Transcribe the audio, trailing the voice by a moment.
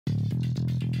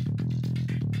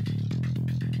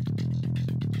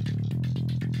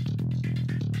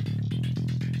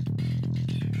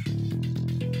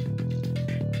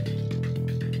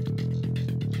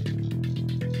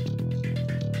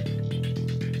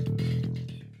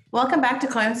Welcome back to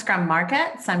Coin Scrum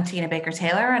Markets. I'm Tina Baker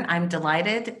Taylor, and I'm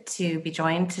delighted to be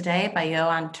joined today by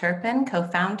Johan Turpin,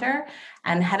 co-founder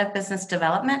and head of business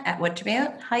development at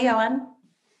Woodmute. Hi, Johan.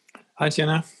 Hi,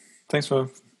 Tina. Thanks for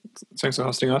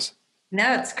hosting us.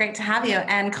 No, it's great to have you.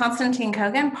 And Konstantin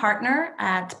Kogan, partner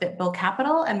at BitBull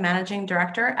Capital and managing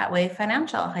director at Wave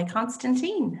Financial. Hi,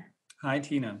 Konstantin. Hi,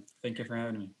 Tina. Thank you for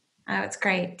having me. Oh, it's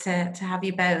great to have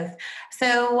you both.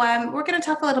 So we're going to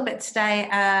talk a little bit today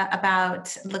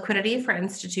about liquidity for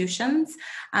institutions.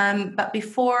 But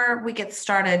before we get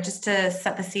started, just to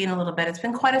set the scene a little bit, it's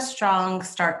been quite a strong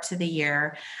start to the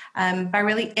year by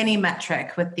really any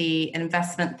metric, with the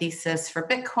investment thesis for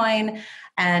Bitcoin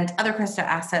and other crypto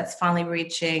assets finally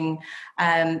reaching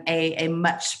a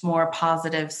much more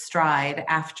positive stride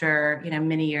after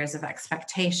many years of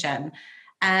expectation.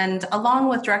 And along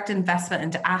with direct investment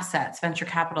into assets, venture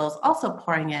capital is also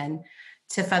pouring in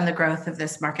to fund the growth of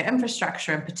this market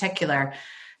infrastructure in particular.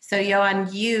 So, Johan,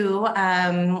 you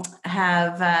have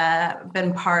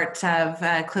been part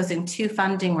of closing 2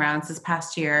 funding rounds this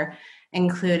past year,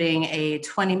 including a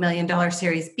 $20 million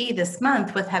Series B this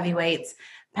month with heavyweights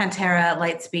Pantera,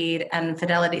 Lightspeed, and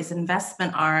Fidelity's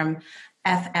investment arm,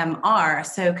 FMR.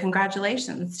 So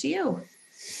congratulations to you.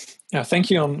 Yeah,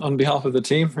 thank you on behalf of the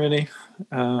team. Really,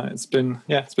 it's been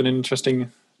an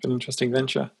interesting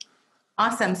venture.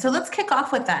 Awesome. So let's kick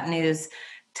off with that news.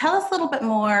 Tell us a little bit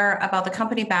more about the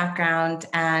company background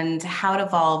and how it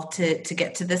evolved to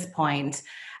get to this point.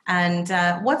 And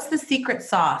what's the secret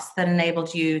sauce that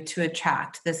enabled you to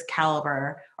attract this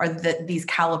caliber or these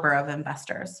caliber of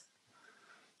investors?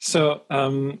 So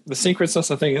the secret sauce,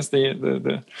 I think, is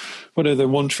the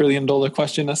 $1 trillion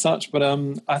question as such. But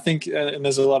I think, and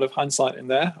there's a lot of hindsight in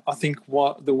there. I think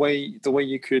the way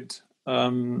you could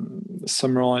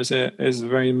summarize it is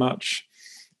very much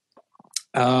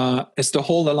it's the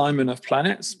whole alignment of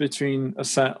planets between a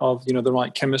set of the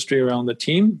right chemistry around the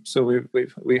team. So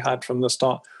we had from the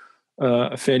start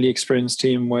a fairly experienced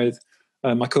team with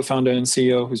my co-founder and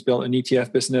CEO, who's built an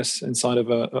ETF business inside of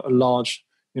a large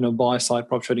buy-side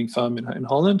prop trading firm in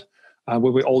Holland, where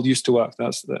we all used to work.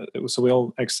 So we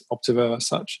all ex-Optiver as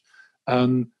such.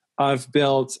 I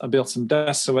built some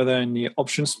desks over there in the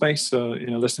option space, so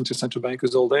listening to central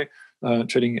bankers all day,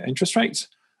 trading interest rates,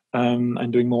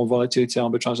 and doing more volatility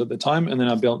arbitrage at the time. And then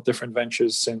I built different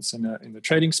ventures since in the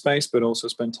trading space, but also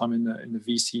spent time in the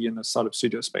VC and the startup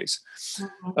studio space.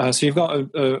 Mm-hmm. So you've got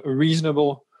a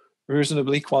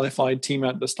reasonably qualified team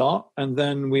at the start, and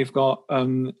then we've got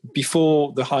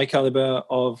before the high caliber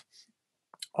of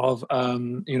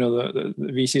the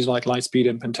VCs like Lightspeed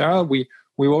and Pantera, we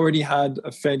already had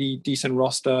a fairly decent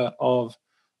roster of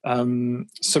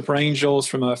super angels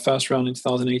from our first round in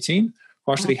 2018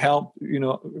 who actually helped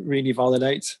really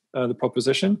validate the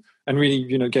proposition and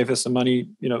really gave us some money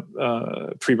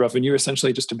pre-revenue,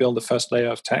 essentially, just to build the first layer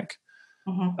of tech.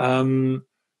 Mm-hmm.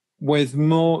 With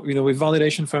more, with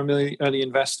validation from early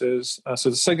investors.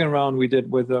 So the second round we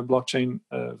did with Blockchain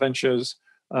Ventures.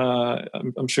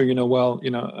 I'm sure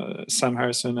Sam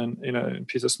Harrison and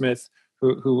Peter Smith,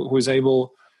 who was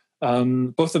able,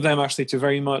 both of them actually, to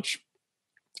very much.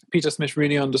 Peter Smith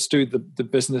really understood the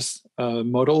business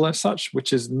model as such,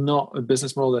 which is not a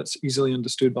business model that's easily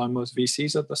understood by most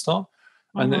VCs at the start,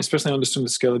 mm-hmm. and especially understood the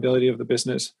scalability of the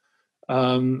business.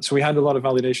 So we had a lot of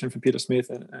validation from Peter Smith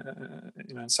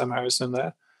and Sam Harrison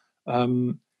there,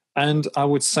 and I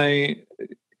would say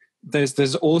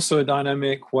there's also a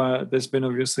dynamic where there's been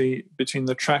obviously between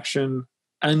the traction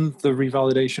and the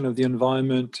revalidation of the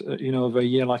environment, of a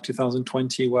year like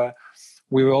 2020, where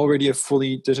we were already a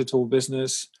fully digital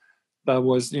business that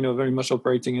was very much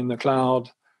operating in the cloud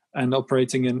and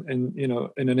operating in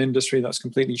an industry that's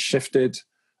completely shifted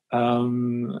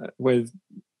with.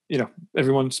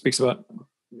 Everyone speaks about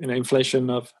inflation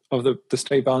of the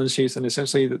state balance sheets and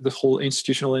essentially the whole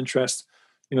institutional interest,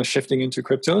 shifting into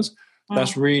cryptos. Mm.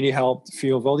 That's really helped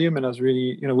fuel volume, and that's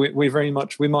really, we're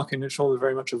market neutral. We're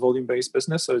very much a volume-based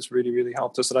business, so it's really, really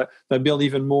helped us. So that build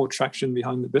even more traction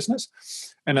behind the business,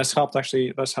 and that's helped us,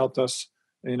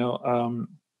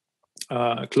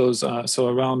 close so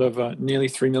a round of nearly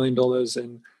 $3 million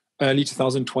in early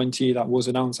 2020. That was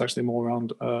announced actually more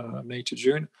around May to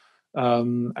June.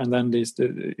 And then there's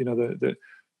the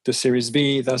Series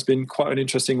B. That's been quite an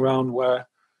interesting round where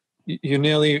you're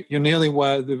nearly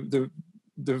where the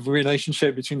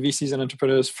relationship between VCs and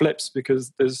entrepreneurs flips,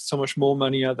 because there's so much more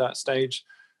money at that stage,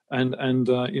 and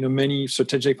many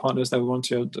strategic partners that we want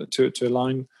to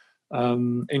align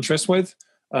interest with.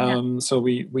 So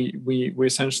we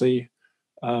essentially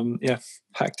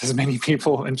hacked as many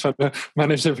people and tried to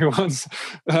manage everyone's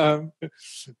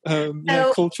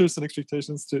cultures and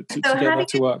expectations to get that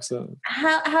to work. So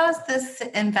how has this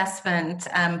investment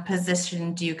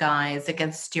positioned you guys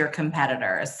against your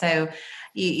competitors? So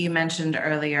you mentioned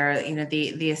earlier,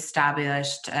 the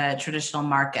established traditional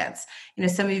markets.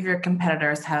 Some of your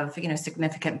competitors have,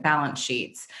 significant balance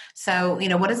sheets. So,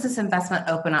 what does this investment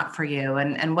open up for you,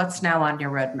 and what's now on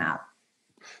your roadmap?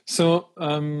 So,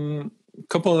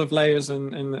 couple of layers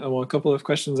and a couple of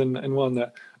questions in one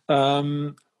there.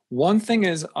 One thing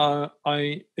is,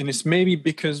 and it's maybe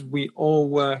because we all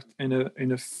worked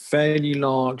in a fairly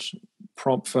large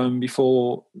prop firm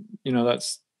before,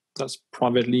 that's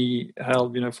privately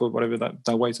held, for whatever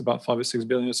that weighs about 5 or 6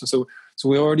 billion. So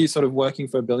we're already sort of working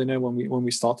for a billionaire when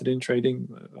we started in trading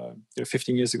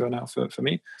 15 years ago now for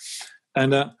me,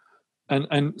 and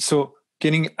so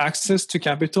getting access to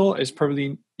capital is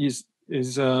probably is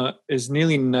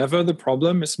nearly never the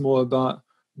problem. It's more about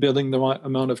building the right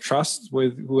amount of trust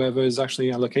with whoever is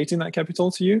actually allocating that capital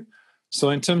to you. So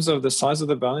in terms of the size of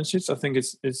the balance sheets, I think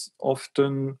it's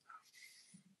often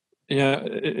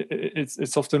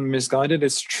it's often misguided.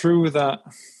 It's true that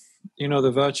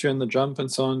the virtue and the jump and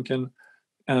so on can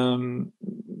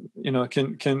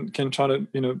try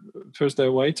to push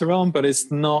their weight around, but it's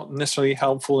not necessarily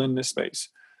helpful in this space.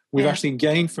 We've actually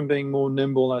gained from being more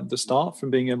nimble at the start, from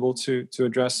being able to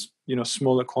address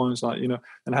smaller coins, like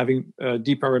and having a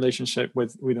deeper relationship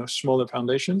with smaller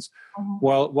foundations,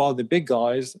 while the big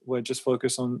guys were just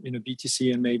focused on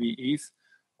BTC and maybe ETH,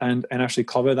 and actually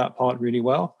cover that part really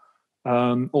well.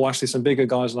 Or actually some bigger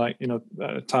guys like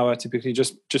Tower, typically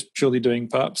just purely doing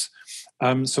perps.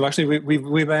 So actually we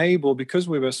were able, because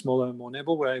we were smaller and more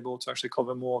nimble, we're able to actually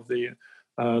cover more of the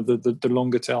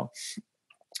longer tail.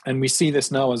 And we see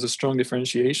this now as a strong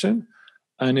differentiation,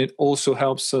 and it also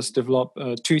helps us develop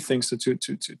two things to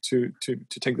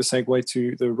take the segue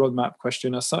to the roadmap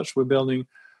question. As such, we're building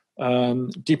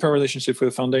deeper relationships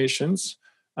with foundations,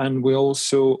 and we're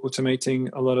also automating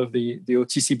a lot of the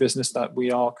OTC business that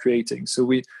we are creating. So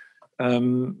we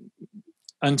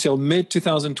until mid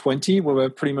 2020, we were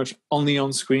pretty much only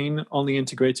on screen, only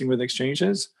integrating with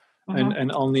exchanges,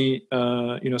 and only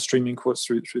streaming quotes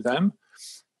through them.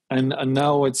 And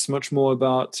now it's much more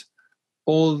about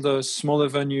all the smaller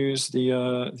venues, the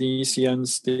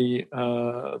ECNs,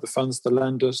 the funds, the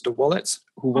lenders, the wallets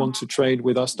who want to trade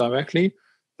with us directly.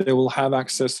 They will have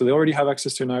access. So they already have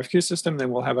access to an RFQ system. They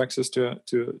will have access to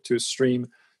a stream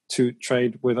to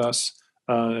trade with us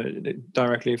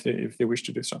directly if they wish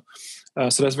to do so.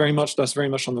 So that's very much on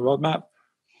the roadmap.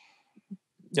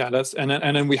 Yeah, and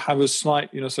then we have a slight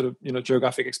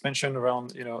geographic expansion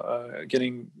around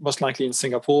getting most likely in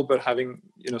Singapore, but having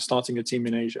starting a team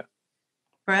in Asia.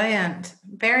 Brilliant,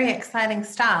 very exciting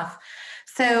stuff.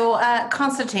 So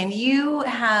Constantine, you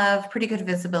have pretty good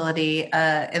visibility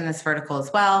in this vertical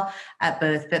as well at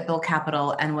both BitBull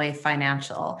Capital and Wave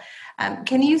Financial.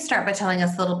 Can you start by telling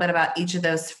us a little bit about each of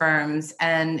those firms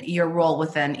and your role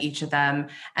within each of them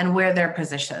and where they're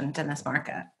positioned in this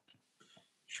market?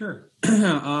 Sure.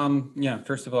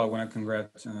 First of all, I want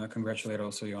to congratulate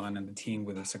also Johan and the team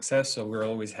with the success. So we're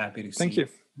always happy to see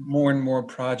more and more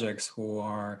projects who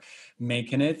are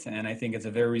making it. And I think it's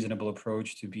a very reasonable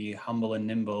approach to be humble and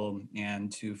nimble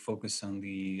and to focus on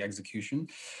the execution.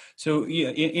 So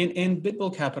in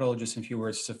BitBull Capital, just in a few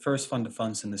words, it's the first fund of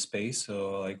funds in the space.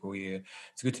 So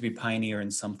it's good to be pioneer in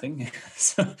something.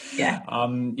 So,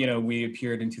 we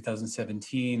appeared in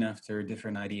 2017 after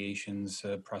different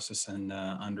ideations process and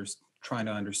trying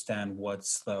to understand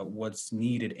what's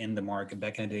needed in the market.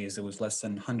 Back in the days, there was less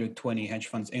than 120 hedge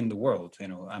funds in the world.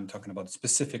 I'm talking about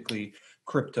specifically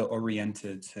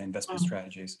crypto-oriented investment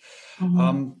strategies.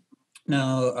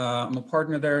 Now, I'm a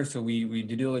partner there, so we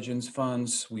do diligence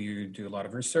funds, we do a lot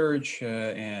of research,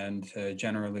 and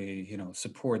generally,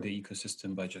 support the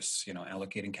ecosystem by just,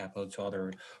 allocating capital to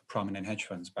other prominent hedge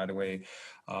funds. By the way,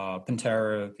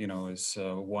 Pantera, is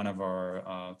one of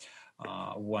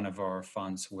our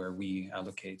funds where we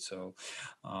allocate. So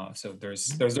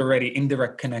there's already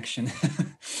indirect connection.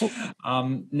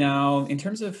 Now, in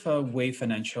terms of Wave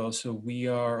Financial, so we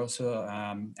are also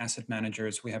asset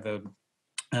managers. We have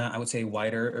I would say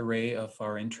wider array of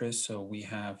our interests. So we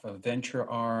have a venture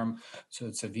arm. So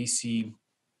it's a VC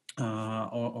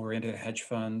oriented hedge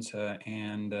funds,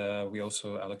 and we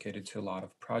also allocated to a lot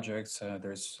of projects.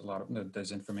 There's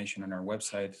information on our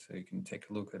website, so you can take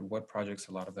a look at what projects.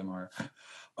 A lot of them are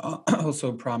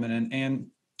also prominent. And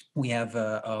we have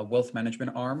a wealth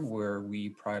management arm where we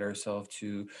pride ourselves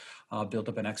to build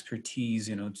up an expertise,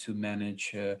 to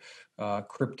manage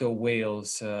crypto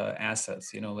whales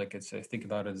assets. Think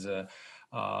about it as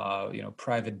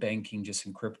private banking just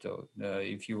in crypto.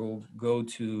 If you will go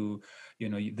to,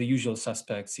 the usual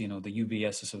suspects, the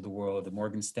UBSs of the world, the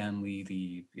Morgan Stanley,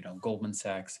 the, Goldman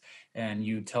Sachs, and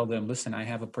you tell them, listen, I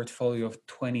have a portfolio of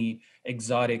 20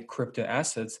 exotic crypto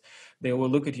assets, they will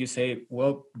look at you, say,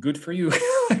 well, good for you.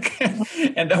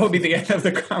 And that will be the end of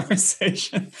the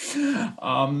conversation.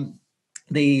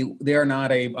 They are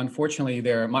not unfortunately,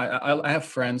 I have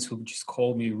friends who just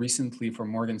called me recently from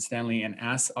Morgan Stanley and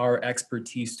asked our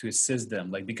expertise to assist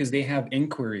them, because they have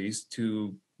inquiries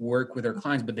to work with their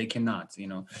clients, but they cannot,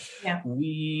 Yeah.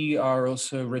 We are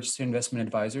also registered investment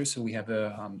advisors. So we have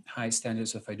high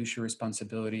standards of fiduciary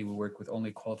responsibility. We work with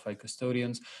only qualified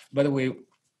custodians. By the way,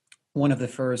 one of the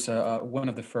firms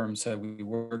we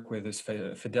work with is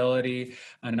Fidelity,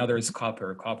 and another is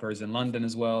Copper. Copper is in London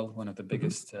as well, one of the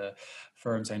biggest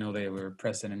firms. I know they were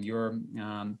present in your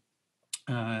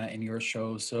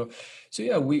show. So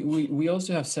yeah, we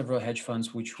also have several hedge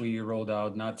funds which we rolled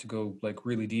out. Not to go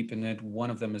really deep in it, one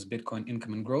of them is Bitcoin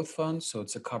Income and Growth Fund. So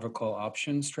it's a cover call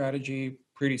option strategy,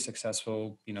 pretty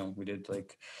successful. We did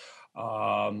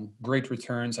great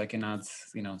returns. I cannot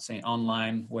say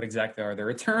online what exactly are the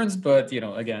returns, but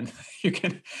again, you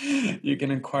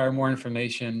can acquire more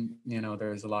information.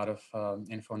 There's a lot of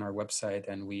info on our website,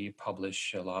 and we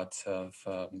publish a lot of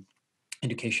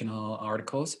educational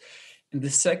articles. And the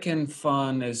second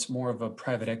fund is more of a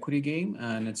private equity game,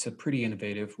 and it's a pretty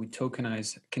innovative. We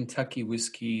tokenize Kentucky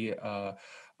whiskey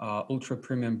ultra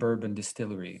premium bourbon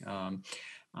distillery,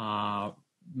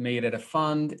 made it a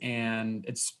fund, and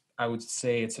I would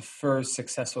say it's a first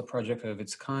successful project of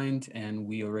its kind, and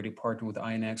we already partnered with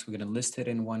INX. We're going to list it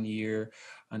in 1 year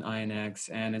on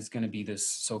INX, and it's going to be this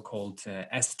so-called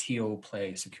STO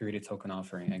play, security token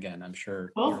offering. Again, I'm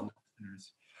sure your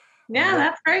listeners. Yeah,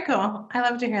 that's very cool. I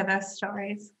love to hear those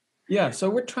stories. Yeah, so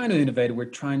we're trying to innovate. We're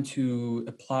trying to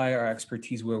apply our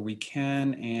expertise where we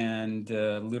can, and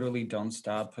literally don't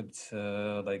stop at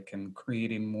and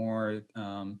creating more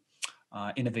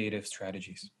innovative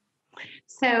strategies.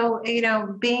 So,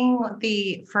 being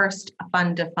the first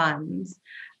fund of funds,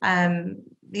 the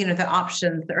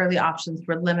early options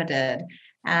were limited.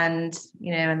 And,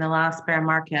 in the last bear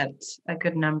market, a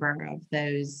good number of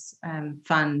those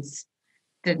funds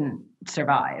didn't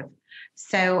survive.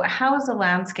 So how has the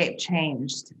landscape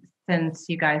changed since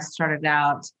you guys started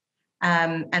out?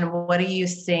 And what are you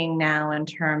seeing now in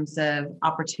terms of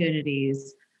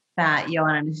opportunities that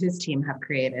Johan and his team have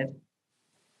created?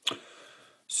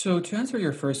 So to answer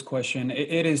your first question,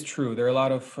 it is true. There are a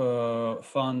lot of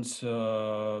funds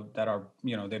that are,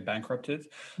 they bankrupted.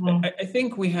 I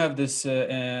think we have this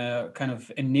kind of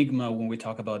enigma when we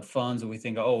talk about funds, and we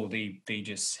think, oh, they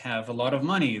just have a lot of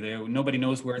money. Nobody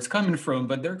knows where it's coming from,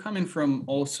 but they're coming from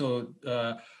also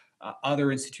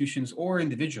other institutions or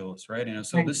individuals, right?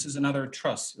 So This is another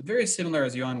trust, very similar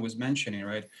as Johan was mentioning,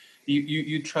 right?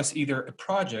 You trust either a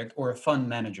project or a fund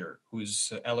manager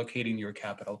who's allocating your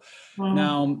capital.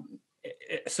 Now,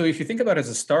 so if you think about it as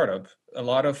a startup, a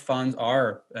lot of funds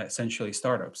are essentially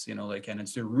startups, and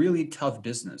it's a really tough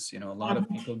business. A lot of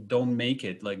people don't make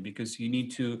it, because you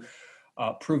need to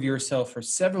prove yourself for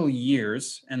several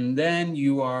years, and then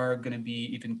you are going to be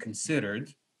even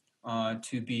considered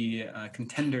to be a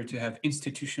contender to have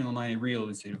institutional money, real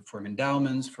estate from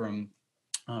endowments, from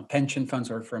pension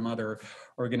funds, or from other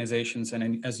organizations.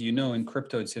 And as you know, in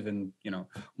crypto, it's even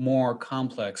more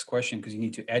complex question, because you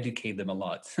need to educate them a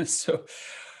lot.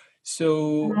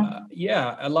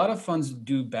 Yeah, a lot of funds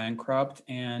do bankrupt,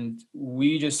 and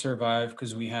we just survived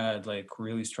because we had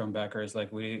really strong backers.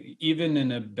 We even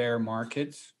in a bear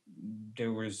market,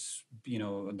 there was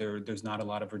there's not a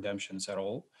lot of redemptions at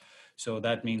all. So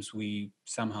that means we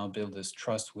somehow build this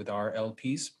trust with our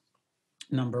LPs.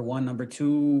 Number one. Number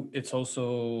two, it's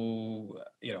also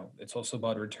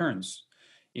about returns.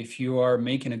 If you are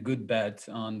making a good bet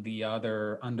on the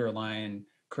other underlying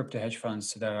crypto hedge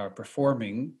funds that are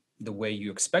performing the way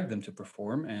you expect them to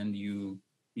perform, and you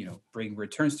bring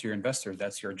returns to your investors,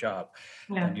 that's your job.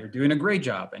 Yeah. And you're doing a great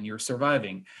job, and you're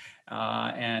surviving.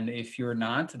 And if you're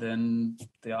not, then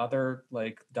the other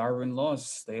Darwin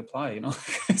laws, they apply,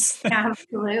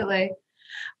 Absolutely.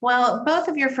 Well, both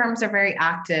of your firms are very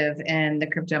active in the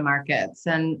crypto markets,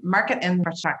 and market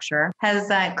infrastructure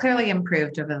has clearly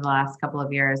improved over the last couple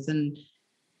of years. And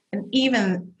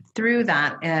even through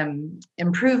that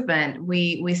improvement,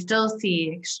 we still see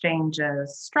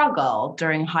exchanges struggle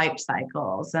during hype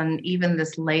cycles. And even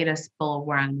this latest bull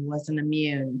run wasn't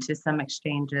immune to some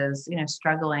exchanges,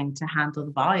 struggling to handle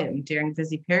the volume during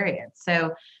busy periods.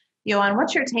 So, Johan,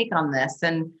 what's your take on this?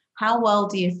 And how well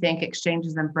do you think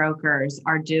exchanges and brokers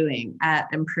are doing at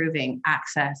improving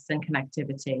access and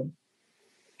connectivity?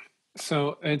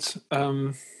 So it's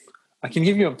I can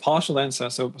give you a partial answer.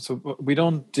 So we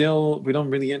don't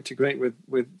really integrate with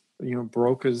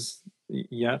brokers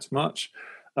yet much.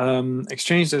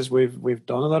 Exchanges, we've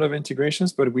done a lot of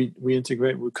integrations, but we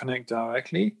connect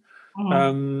directly.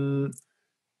 Mm-hmm.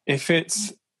 If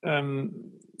it's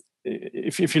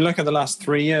if you look at the last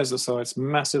 3 years or so, it's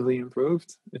massively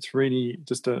improved. It's really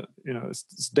just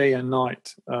it's day and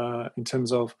night in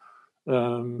terms of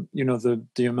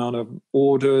the amount of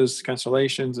orders,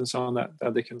 cancellations, and so on that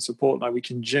they can support. Like, we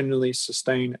can generally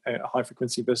sustain a high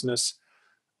frequency business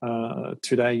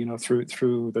today,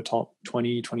 through the top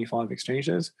 20, 25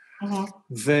 exchanges.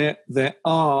 Mm-hmm. There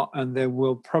are, and there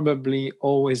will probably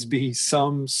always be,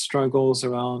 some struggles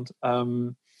around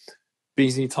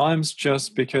busy times,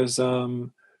 just because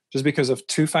of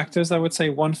two factors. I would say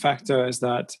one factor is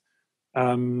that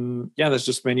there's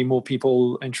just many more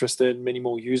people interested, many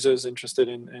more users interested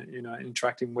in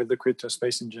interacting with the crypto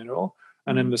space in general.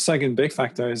 And then the second big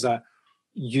factor is that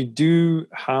you do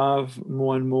have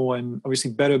more and more, and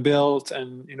obviously better built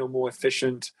and more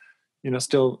efficient,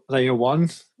 still layer one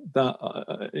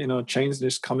that chains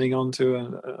just coming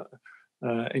onto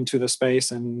into the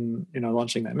space and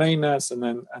launching their mainnets,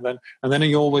 and then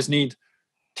you always need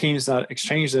teams that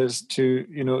exchanges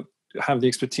to have the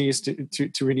expertise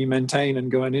to really maintain and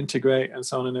go and integrate and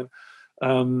so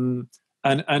on.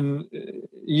 And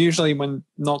usually when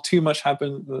not too much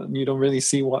happens, you don't really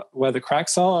see where the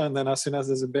cracks are. And then as soon as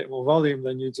there's a bit more volume,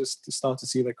 then you just start to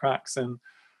see the cracks. And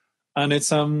it's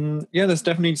there's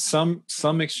definitely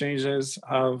some exchanges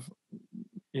have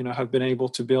been able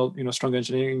to build strong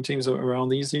engineering teams around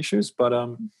these issues. But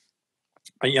I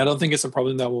don't think it's a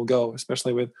problem that will go,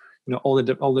 especially with all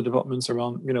the developments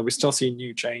around. We still see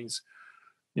new chains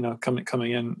coming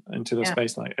into the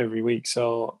space like every week.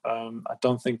 So I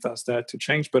don't think that's there to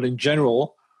change. But in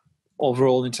general,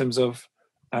 overall, in terms of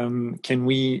can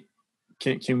we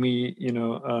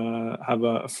have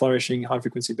a flourishing high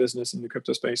frequency business in the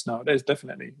crypto space nowadays?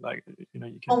 Definitely. Like, you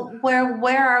can. Well,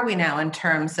 where are we now in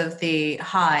terms of the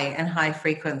high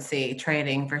frequency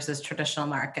trading versus traditional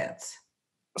markets?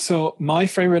 So my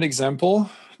favorite example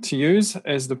to use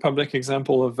is the public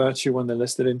example of Virtu when they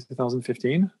listed in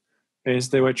 2015. Is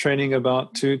they were trading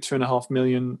about 2.5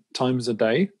 million times a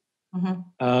day.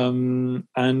 Mm-hmm.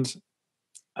 And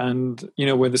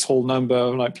with this whole number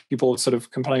of like people sort of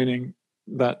complaining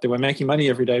that they were making money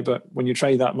every day, but when you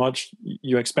trade that much,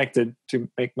 you expected to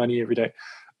make money every day.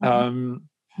 Mm-hmm.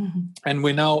 And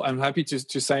we're now, I'm happy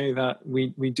to say that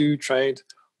we do trade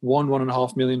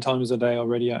 1.5 million times a day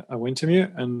already at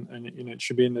Wintermute, and it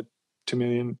should be in the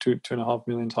 2.5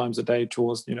 million times a day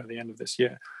towards the end of this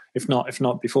year, if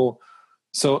not before.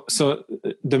 So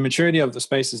the maturity of the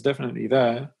space is definitely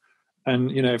there.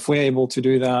 And if we're able to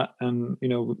do that, and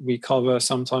we cover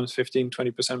sometimes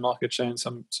 15-20% market share in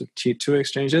some tier 2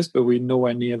 exchanges, but we're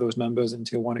nowhere near those numbers in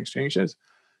tier 1 exchanges.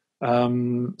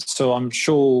 So I'm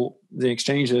sure the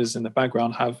exchanges in the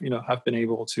background have been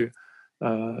able to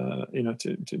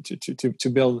to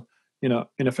build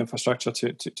enough infrastructure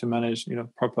to manage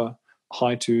proper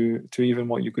high to even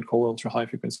what you could call ultra high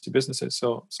frequency businesses.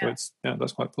 So it's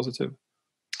that's quite positive.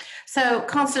 So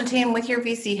Constantine, with your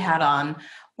VC hat on,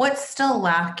 what's still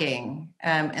lacking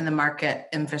in the market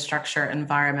infrastructure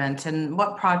environment, and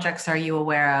what projects are you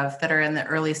aware of that are in the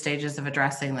early stages of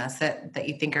addressing this that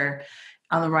you think are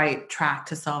on the right track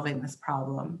to solving this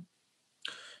problem?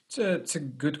 It's a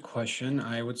good question.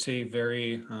 I would say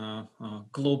very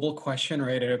global question,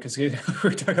 right? Because we're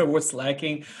talking about what's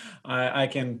lacking. I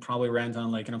can probably rant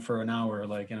on for an hour,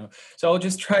 So I'll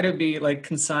just try to be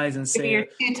concise and say your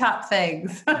 2 top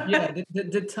things. Yeah,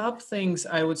 the top things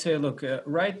I would say. Look,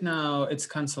 right now it's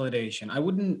consolidation. I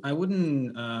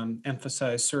wouldn't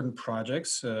emphasize certain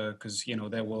projects because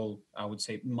that will, I would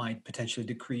say, might potentially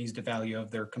decrease the value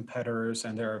of their competitors,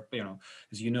 and they're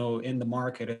as in the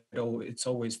market, it's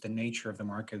always the nature of the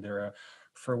market. There are,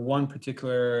 for one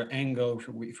particular angle,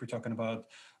 if we're talking about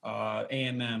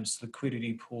AMMs,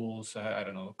 liquidity pools, I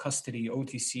don't know, custody,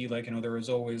 OTC, there is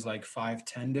always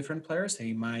 5-10 different players.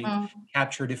 They might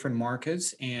capture different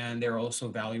markets, and they're also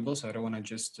valuable. So I don't want to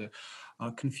just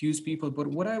confuse people. But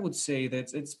what I would say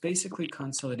that it's basically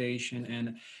consolidation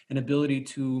and an ability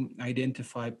to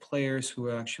identify players who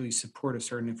actually support a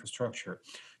certain infrastructure.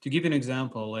 To give you an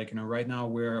example, right now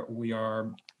where we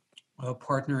are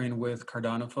partnering with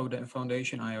Cardano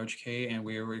Foundation, IOHK, and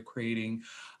we're creating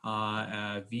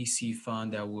a VC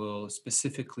fund that will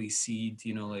specifically seed,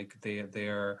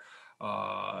 their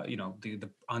the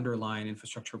underlying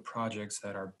infrastructure projects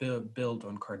that are built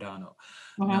on Cardano.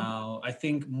 Now, I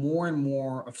think more and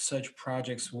more of such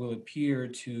projects will appear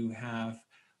to have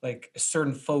like a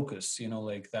certain focus,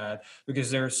 like that,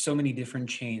 because there are so many different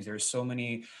chains. There's so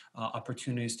many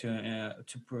opportunities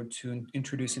to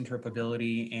introduce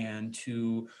interoperability and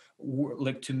to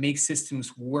make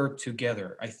systems work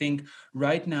together. I think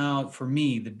right now, for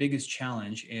me, the biggest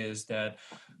challenge is that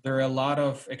there are a lot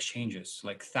of exchanges,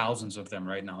 like thousands of them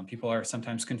right now. And people are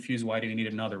sometimes confused, why do you need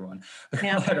another one?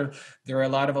 There are a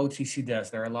lot of OTC desks.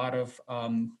 There are a lot of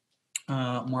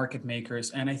market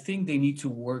makers, and I think they need to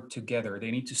work together.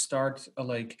 They need to start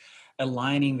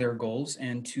aligning their goals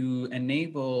and to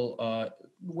enable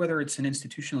whether it's an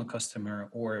institutional customer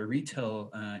or a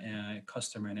retail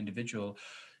customer, an individual,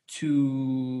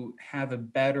 to have a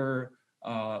better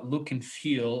look and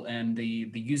feel, and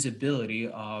the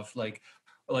usability of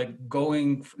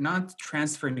going, not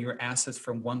transferring your assets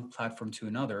from one platform to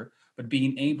another, but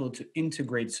being able to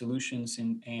integrate solutions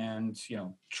and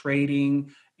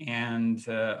trading and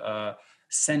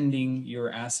sending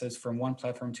your assets from one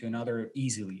platform to another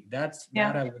easily. That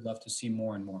I would love to see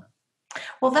more and more.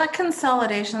 Well, that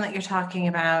consolidation that you're talking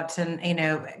about,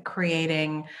 and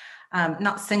creating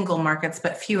not single markets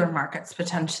but fewer markets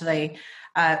potentially,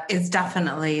 is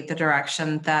definitely the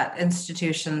direction that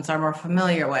institutions are more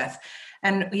familiar with.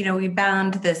 And we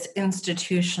bound this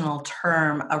institutional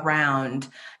term around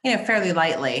fairly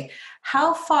lightly.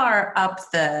 How far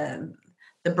up the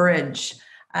bridge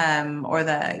or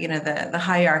the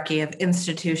hierarchy of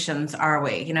institutions are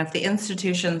we? If the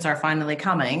institutions are finally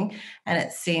coming, and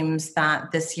it seems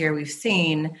that this year we've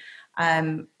seen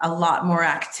a lot more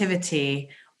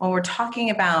activity. When we're talking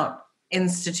about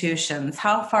institutions,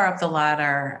 how far up the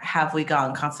ladder have we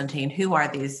gone, Konstantin? Who are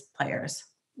these players?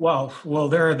 Well,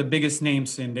 there are the biggest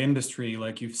names in the industry.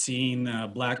 Like you've seen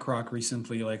BlackRock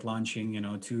recently, launching,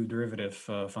 2 derivative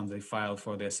funds they filed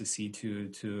for the SEC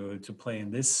to play in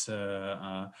this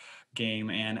game.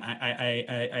 And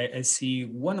I see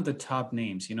one of the top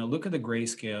names. Look at the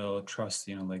Grayscale Trust.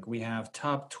 We have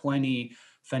top 20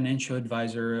 financial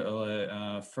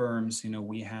advisor firms.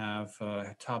 We have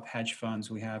top hedge funds.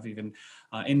 We have even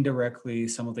indirectly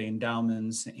some of the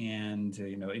endowments, and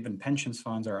even pensions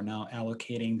funds are now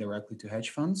allocating directly to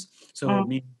hedge funds. So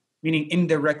meaning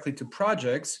indirectly to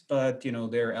projects, but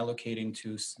they're allocating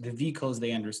to the vehicles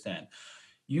they understand.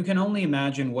 You can only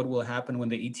imagine what will happen when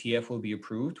the ETF will be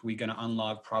approved. We're going to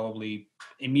unlock probably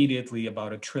immediately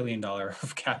about $1 trillion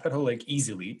of capital,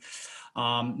 easily.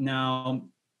 Now,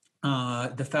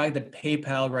 the fact that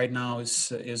PayPal right now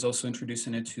is also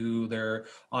introducing it to their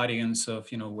audience of,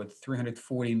 with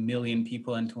 340 million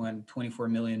people and 24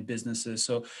 million businesses.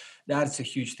 So that's a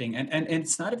huge thing. And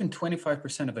it's not even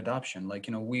 25% of adoption.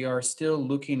 We are still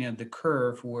looking at the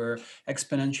curve where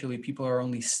exponentially people are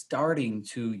only starting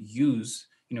to use,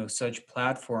 such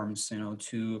platforms,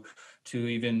 to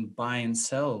even buy and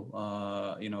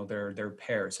sell, their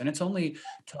pairs. And it's only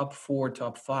top 4,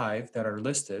 top 5 that are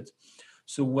listed.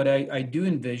 So what I do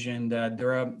envision that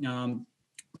there are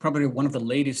probably one of the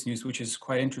latest news, which is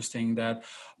quite interesting, that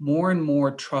more and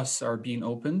more trusts are being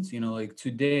opened.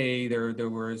 Today there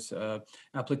was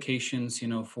applications,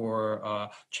 for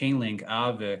Chainlink,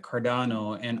 Aave,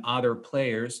 Cardano, and other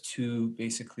players to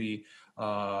basically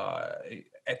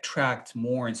attract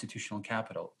more institutional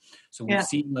capital. So we've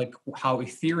seen how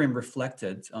Ethereum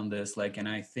reflected on this, and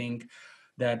I think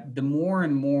that the more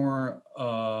and more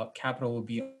capital will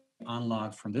be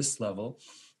unlocked from this level,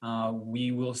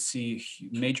 we will see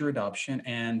major adoption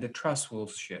and the trust will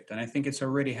shift. And I think it's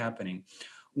already happening.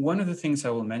 One of the things I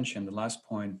will mention, the last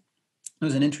point, there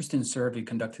was an interesting survey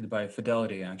conducted by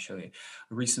Fidelity, actually.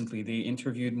 Recently, they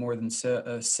interviewed more than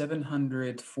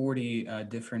 740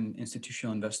 different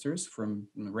institutional investors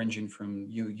ranging from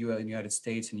United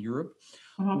States and Europe.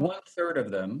 1/3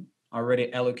 of them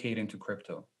already allocate into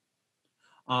crypto.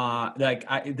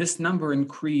 This number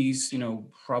increased,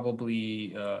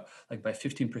 probably by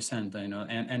 15%,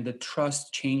 and the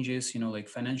trust changes,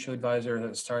 financial advisors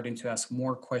are starting to ask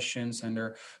more questions, and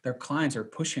their clients are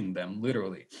pushing them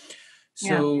literally.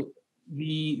 So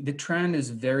the trend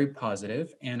is very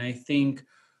positive, and I think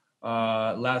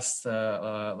lastly,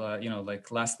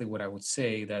 what I would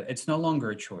say, that it's no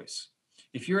longer a choice.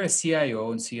 If you're a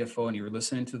CIO and CFO and you're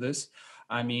listening to this,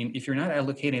 if you're not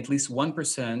allocating at least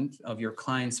 1% of your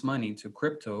client's money to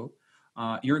crypto,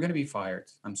 you're going to be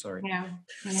fired. I'm sorry.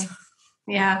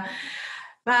 Yeah.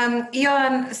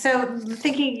 Johan, so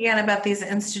thinking again about these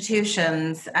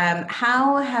institutions,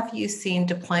 how have you seen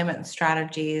deployment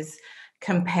strategies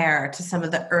compare to some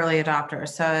of the early adopters?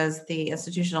 So as the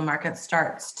institutional market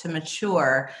starts to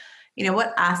mature,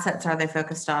 what assets are they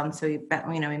focused on? So we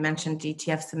mentioned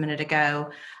ETFs a minute ago.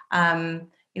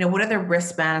 What are their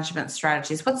risk management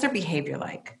strategies? What's their behavior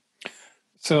like?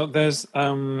 So there's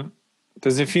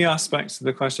there's a few aspects to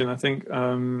the question. I think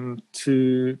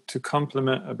to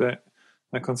complement a bit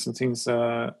Konstantin's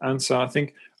answer, I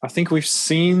think we've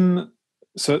seen,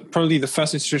 so probably the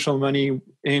first institutional money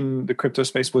in the crypto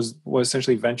space was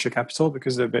essentially venture capital,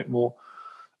 because they're a bit more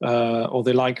or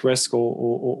they like risk,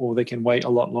 or they can wait a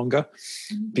lot longer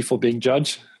before being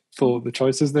judged for the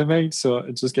choices they made. So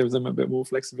it just gives them a bit more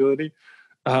flexibility.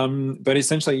 But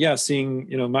essentially, yeah, seeing,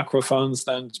 macro funds,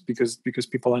 and because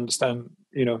people understand,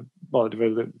 the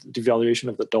devaluation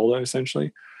of the dollar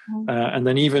essentially, and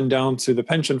then even down to the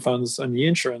pension funds and the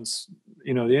insurance,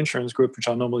 the insurance group, which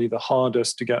are normally the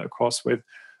hardest to get across with,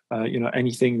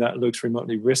 anything that looks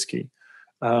remotely risky.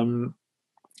 To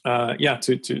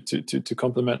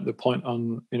complement the point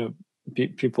on,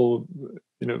 people,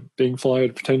 being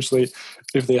fired potentially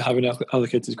if they haven't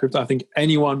allocated to crypto. I think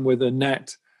anyone with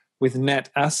net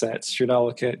assets should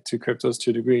allocate to cryptos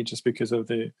to a degree, just because of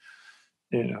the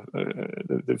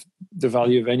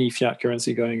value of any fiat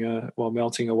currency going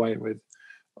melting away with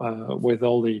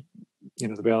all the the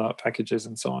bailout packages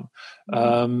and so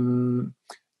on.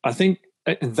 I think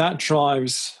that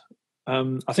drives.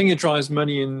 I think it drives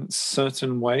money in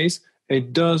certain ways.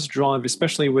 It does drive,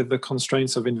 especially with the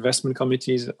constraints of investment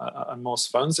committees and most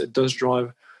funds, it does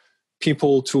drive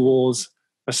people towards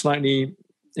a slightly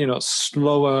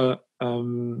slower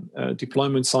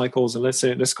deployment cycles, and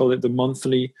let's call it the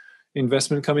monthly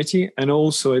investment committee. And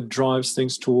also it drives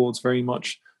things towards very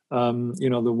much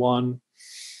one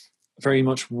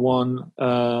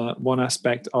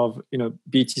aspect of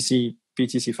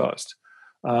BTC first,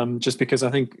 just because I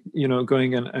think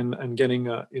going and getting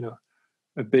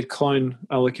a Bitcoin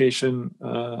allocation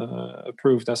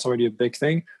approved, that's already a big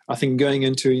thing. I think going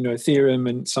into Ethereum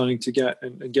and starting to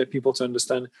get people to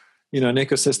understand an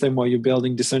ecosystem where you're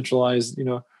building decentralized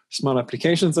smart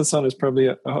applications and so on is probably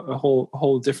a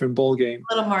whole different ball game.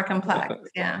 A little more complex,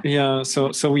 yeah. Yeah.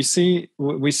 So we see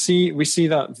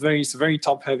that very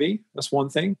top heavy. That's one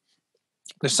thing.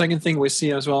 The second thing we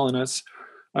see as well, and that's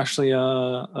actually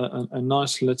a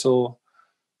nice little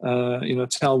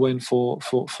tailwind for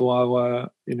our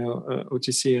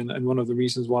OTC, and one of the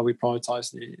reasons why we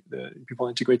prioritize the people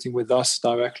integrating with us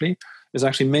directly is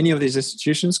actually many of these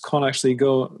institutions can't actually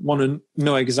want to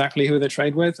know exactly who they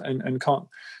trade with, and can't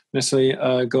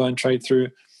necessarily go and trade through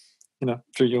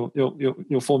through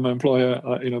your former employer,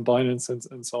 Binance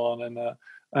and so on,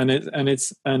 and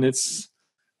it's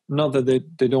not that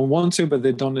they don't want to, but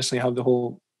they don't necessarily have the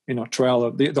whole trail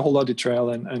of the whole audit trail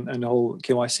and the whole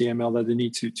KYC ML that they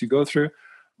need to go through,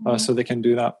 so they can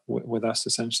do that with us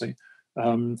essentially.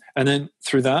 And then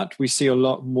through that we see a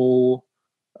lot more,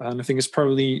 and I think it's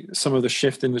probably some of the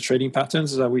shift in the trading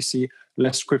patterns is that we see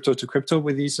less crypto to crypto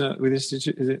with these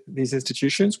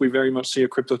institutions. We very much see a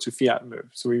crypto to fiat move.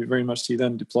 So we very much see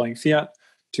them deploying fiat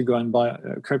to go and buy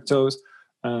cryptos,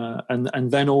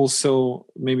 and then also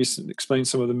maybe explain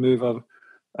some of the move of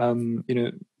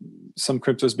some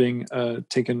cryptos being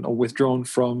taken or withdrawn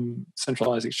from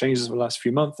centralized exchanges over the last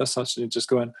few months. That's such, they just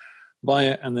go and buy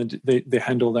it, and then they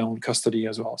handle their own custody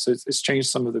as well. So it's changed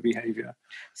some of the behavior.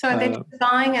 So are they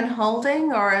buying and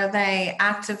holding, or are they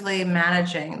actively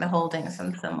managing the holdings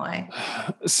in some way?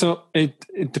 So it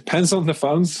depends on the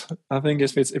funds. I think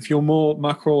if you're more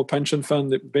macro pension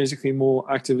fund, basically more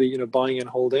actively buying and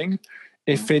holding.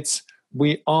 If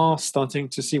we are starting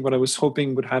to see what I was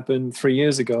hoping would happen 3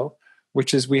 years ago,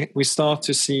 which is we start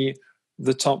to see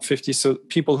the top 50. So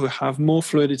people who have more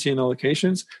fluidity in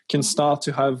allocations can start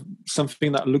to have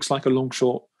something that looks like a long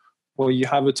short, where you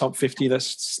have a top 50 that's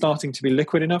starting to be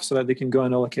liquid enough so that they can go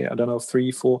and allocate, I don't know, $3,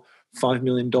 $4, $5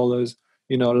 million,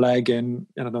 leg in,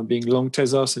 I don't know, being long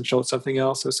Tezos and short something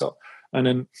else or so.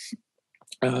 And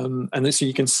then so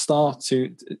you can start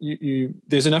to,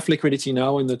 there's enough liquidity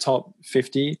now in the top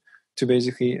 50 to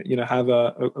basically, have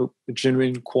a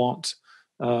genuine quant,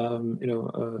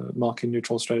 market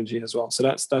neutral strategy as well. So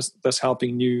that's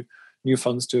helping new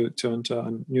funds to enter,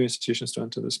 and new institutions to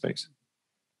enter the space.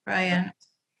 Brian,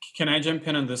 can I jump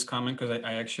in on this comment, because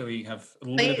I actually have a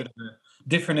little bit of a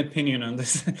different opinion on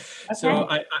this. Okay. So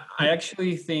I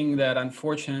actually think that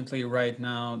unfortunately right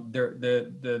now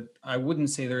I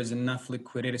wouldn't say there's enough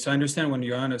liquidity. So I understand where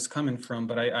Joanna is coming from,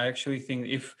 but I actually think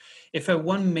if a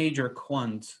one major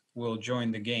quant will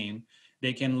join the game,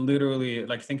 they can literally,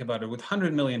 think about it, with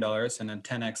 $100 million and then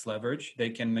 10x leverage, they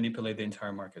can manipulate the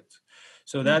entire market.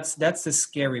 So that's the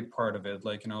scary part of it.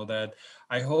 That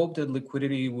I hope that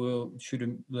liquidity will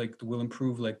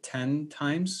improve 10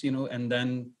 times, and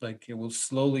then it will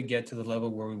slowly get to the level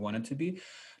where we want it to be.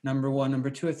 Number one. Number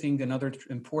two, I think another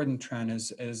important trend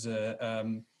is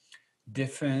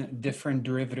different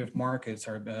derivative markets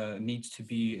are needs to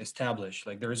be established.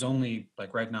 Like there is only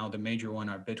like right now the major one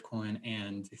are Bitcoin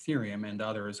and Ethereum, and the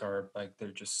others are like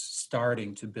they're just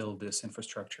starting to build this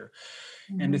infrastructure.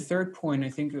 Mm-hmm. And the third point, I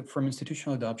think, from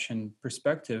institutional adoption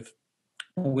perspective,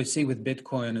 what we see with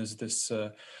Bitcoin is this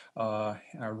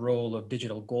role of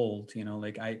digital gold. You know,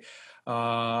 like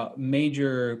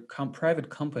major private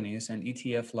companies and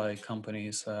ETF-like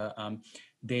companies,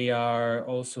 they are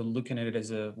also looking at it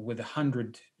as with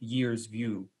 100 years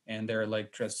view, and they're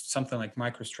like just something like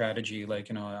MicroStrategy. Like,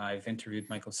 you know, I've interviewed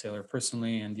Michael Saylor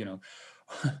personally, and you know,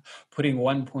 putting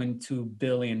 $1.2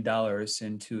 billion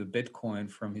into Bitcoin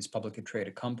from his publicly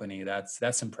traded company,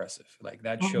 that's impressive. Like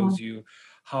that shows you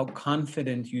how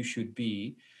confident you should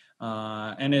be.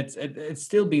 And it's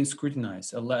still being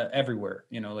scrutinized everywhere,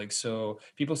 you know, like, so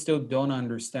people still don't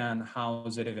understand how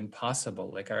is it even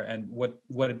possible, like, and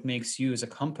what it makes you as a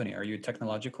company. Are you a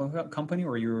technological company,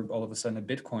 or you're all of a sudden a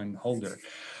Bitcoin holder?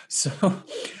 So,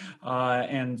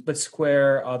 but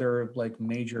Square, other like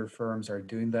major firms are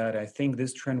doing that. I think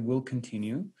this trend will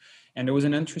continue. And there was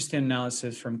an interesting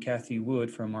analysis from Kathy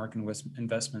Wood from ARK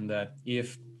Investment that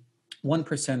if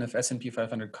 1% of S&P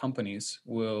 500 companies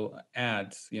will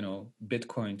add, you know,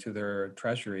 Bitcoin to their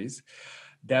treasuries,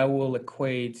 that will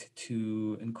equate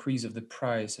to increase of the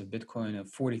price of Bitcoin of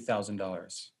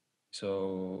 $40,000.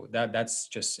 So that's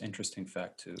just interesting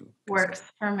fact to consider. Works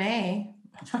for me.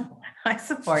 I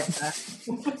support that.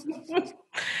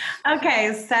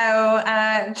 Okay, so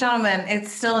gentlemen,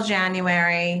 it's still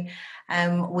January.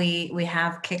 We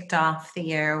have kicked off the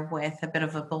year with a bit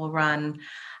of a bull run.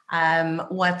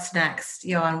 What's next,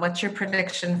 Johan? What's your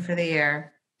prediction for the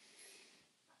year?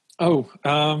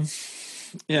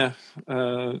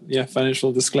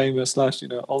 Financial disclaimer /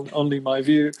 only my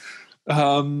view.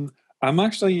 I'm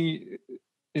actually,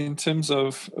 in terms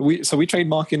of we trade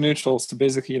market neutrals to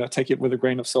basically take it with a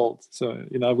grain of salt. So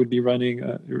I would be running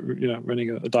a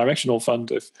directional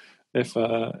fund if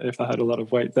I had a lot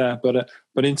of weight there. But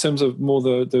in terms of more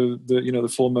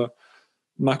the former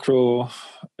macro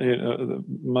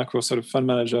sort of fund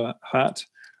manager hat,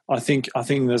 I think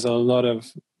there's a lot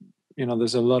of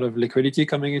liquidity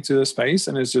coming into the space,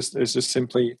 and it's just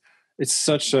simply, it's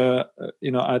such a at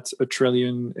 $1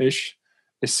 trillion-ish,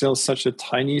 it's still such a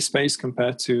tiny space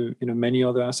compared to many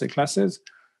other asset classes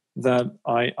that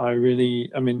I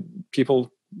mean,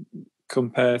 people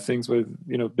compare things with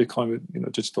Bitcoin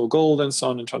with digital gold and so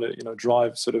on, and try to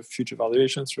drive sort of future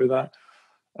valuations through that,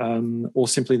 or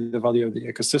simply the value of the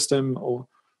ecosystem, or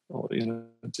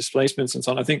displacements and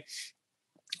so on. I think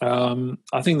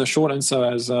the short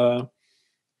answer is, there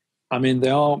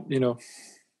are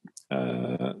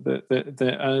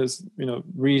there is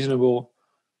reasonable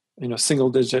single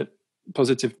digit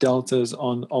positive deltas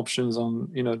on options on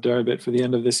Deribit for the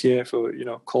end of this year for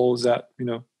calls at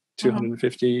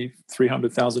 $250,000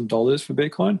 $300,000 for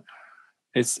Bitcoin.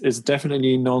 It's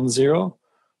definitely non-zero.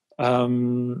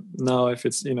 Now if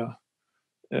it's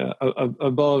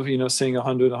above seeing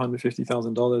 $100,000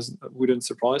 $150,000 wouldn't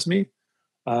surprise me.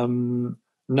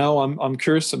 Now I'm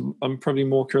curious. I'm probably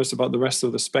more curious about the rest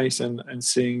of the space and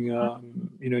seeing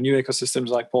new ecosystems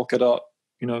like Polkadot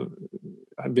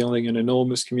building an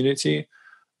enormous community.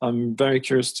 I'm very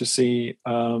curious to see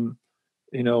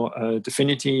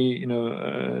Dfinity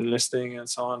listing and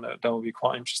so on. That will be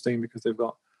quite interesting because they've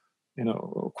got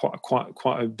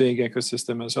quite a big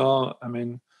ecosystem as well. I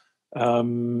mean,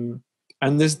 and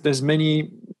there's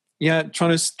many. Yeah,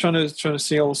 trying to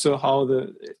see also how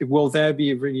will there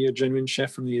be really a genuine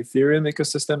shift from the Ethereum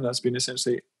ecosystem that's been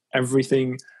essentially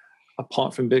everything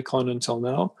apart from Bitcoin until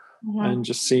now, and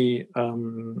just see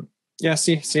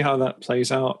how that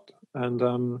plays out. And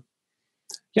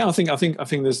I think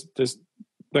there's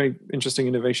very interesting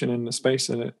innovation in the space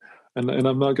in it. And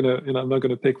I'm not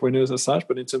gonna pick winners as such,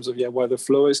 but in terms of where the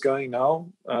flow is going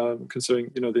now,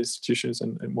 considering the institutions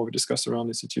and what we discussed around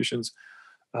institutions.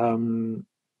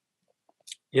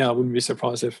 I wouldn't be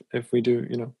surprised if we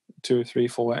do 2, 3,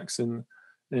 4x in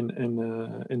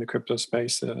the crypto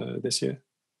space this year.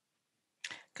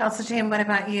 Constantine, what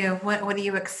about you? What are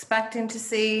you expecting to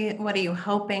see? What are you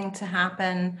hoping to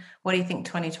happen? What do you think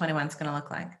 2021 is going to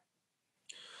look like?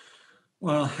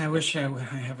 Well, I wish I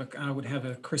would have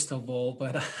a crystal ball,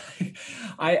 but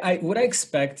what I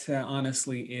expect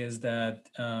honestly is that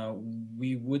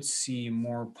we would see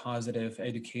more positive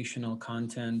educational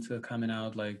content coming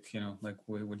out, like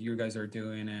what you guys are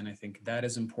doing, and I think that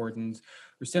is important.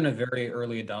 We're still in a very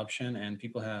early adoption, and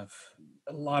people have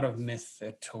a lot of myth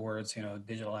towards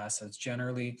digital assets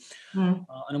generally. On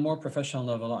a more professional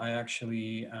level, I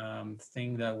actually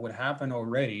think that what happened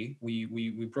already,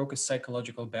 we broke a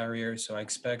psychological barrier. So I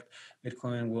expect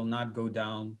Bitcoin will not go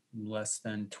down less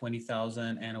than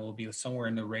 20,000, and it will be somewhere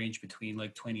in the range between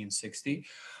like 20 and 60.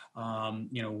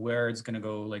 Where it's going to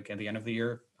go like at the end of the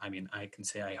year, I mean, I can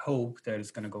say I hope that it's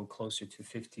going to go closer to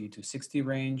 50 to 60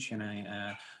 range, and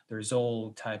there's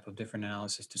all type of different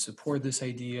analysis to support this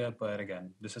idea, but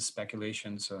again, this is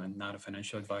speculation, so I'm not a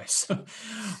financial advice.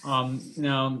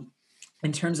 Now,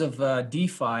 in terms of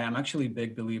DeFi, I'm actually a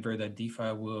big believer that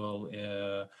DeFi will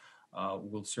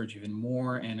surge even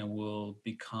more, and it will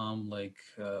become like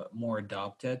more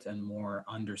adopted and more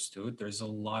understood. There's a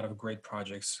lot of great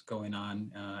projects going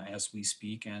on as we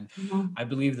speak, and I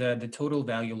believe that the total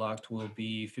value locked will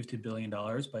be $50 billion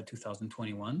by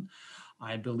 2021.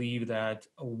 I believe that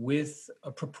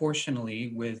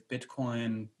proportionally with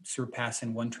Bitcoin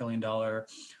surpassing $1 trillion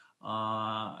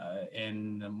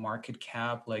in the market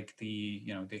cap, like the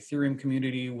Ethereum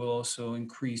community will also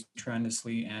increase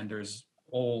tremendously, and there's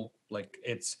all like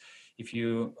if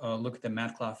you look at the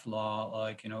Metcalfe law,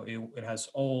 like it has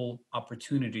all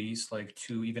opportunities like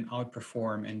to even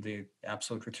outperform in the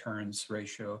absolute returns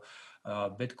ratio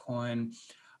Bitcoin.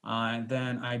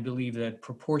 Then I believe that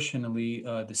proportionally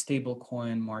the stable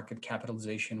coin market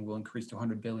capitalization will increase to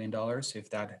 $100 billion if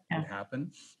that would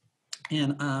happen.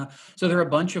 And so there are a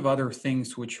bunch of other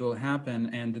things which will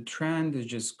happen, and the trend is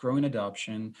just growing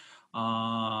adoption,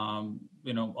 on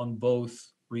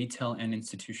both retail and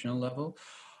institutional level.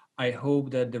 I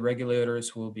hope that the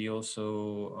regulators will be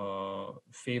also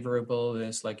favorable.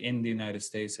 This, like in the United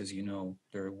States, as you know,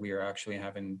 we are actually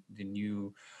having the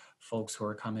new folks who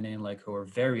are coming in, like who are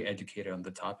very educated on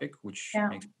the topic, which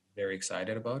makes me very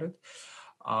excited about it.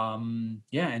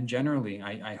 And generally,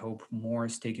 I hope more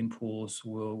staking pools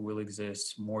will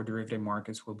exist, more derivative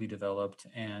markets will be developed,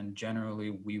 and generally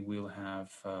we will have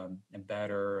a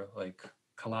better like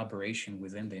collaboration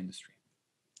within the industry.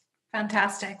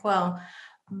 Fantastic. Well,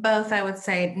 both, I would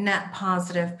say, net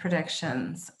positive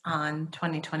predictions on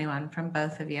 2021 from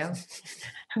both of you.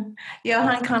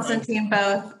 Johan, Konstantin,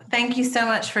 both, thank you so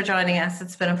much for joining us.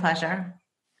 It's been a pleasure.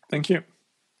 Thank you.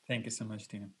 Thank you so much,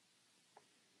 Tina.